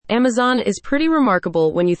Amazon is pretty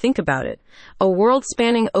remarkable when you think about it. A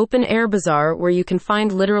world-spanning open-air bazaar where you can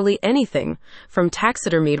find literally anything, from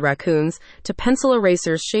taxidermied raccoons to pencil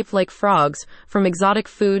erasers shaped like frogs, from exotic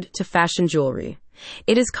food to fashion jewelry.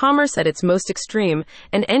 It is commerce at its most extreme,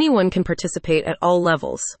 and anyone can participate at all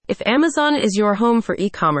levels. If Amazon is your home for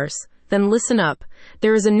e-commerce, then listen up.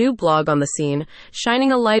 There is a new blog on the scene,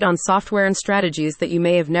 shining a light on software and strategies that you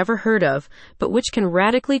may have never heard of, but which can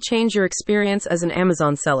radically change your experience as an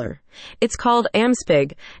Amazon seller. It's called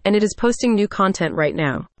Amspig, and it is posting new content right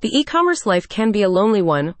now. The e-commerce life can be a lonely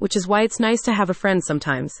one, which is why it's nice to have a friend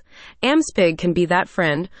sometimes. Amspig can be that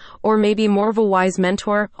friend, or maybe more of a wise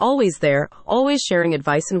mentor, always there, always sharing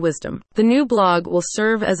advice and wisdom. The new blog will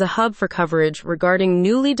serve as a hub for coverage regarding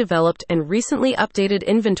newly developed and recently updated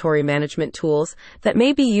inventory management tools that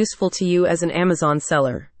may be useful to you as an Amazon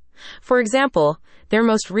seller. For example, their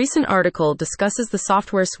most recent article discusses the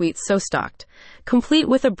software suite SoStocked, complete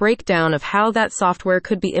with a breakdown of how that software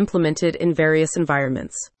could be implemented in various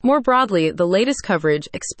environments. More broadly, the latest coverage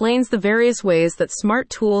explains the various ways that smart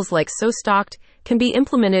tools like SoStocked can be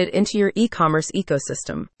implemented into your e-commerce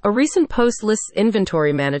ecosystem. A recent post lists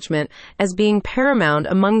inventory management as being paramount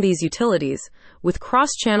among these utilities, with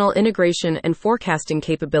cross-channel integration and forecasting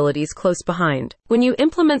capabilities close behind. When you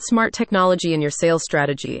implement smart technology in your sales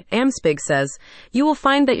strategy, Amspig says, you will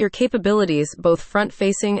find that your capabilities, both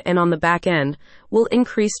front-facing and on the back end, will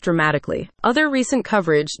increase dramatically. Other recent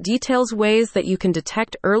coverage details ways that you can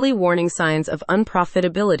detect early warning signs of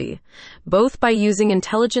unprofitability, both by using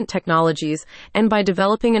intelligent technologies and by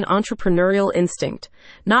developing an entrepreneurial instinct.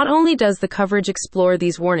 Not only does the coverage explore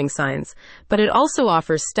these warning signs, but it also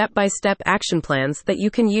offers step-by-step action plans that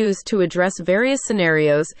you can use to address various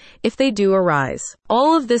scenarios if they do arise.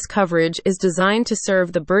 All of this coverage is designed to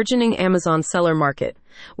serve the burgeoning Amazon seller market,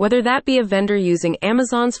 whether that be a vendor using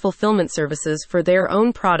Amazon's fulfillment services for their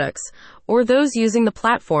own products, or those using the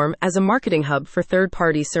platform as a marketing hub for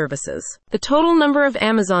third-party services. The total number of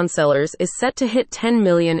Amazon sellers is set to hit 10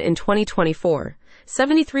 million in 2024.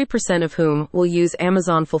 73% of whom will use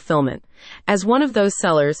Amazon fulfillment. As one of those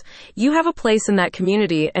sellers, you have a place in that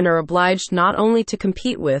community and are obliged not only to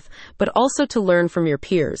compete with, but also to learn from your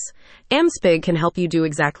peers. Amspig can help you do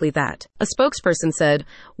exactly that. A spokesperson said,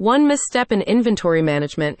 one misstep in inventory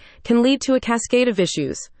management can lead to a cascade of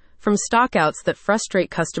issues, from stockouts that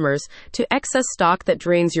frustrate customers to excess stock that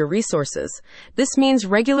drains your resources. This means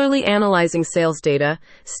regularly analyzing sales data,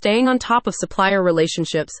 staying on top of supplier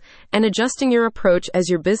relationships, and adjusting your approach as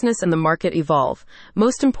your business and the market evolve.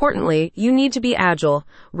 Most importantly, you need to be agile,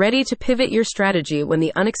 ready to pivot your strategy when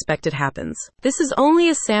the unexpected happens. This is only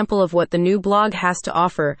a sample of what the new blog has to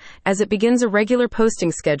offer as it begins a regular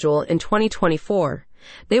posting schedule in 2024.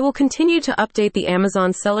 They will continue to update the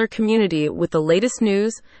Amazon seller community with the latest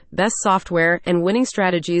news, best software, and winning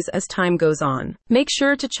strategies as time goes on. Make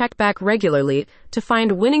sure to check back regularly to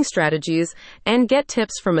find winning strategies and get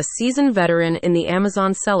tips from a seasoned veteran in the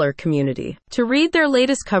Amazon seller community. To read their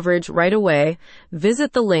latest coverage right away,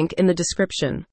 visit the link in the description.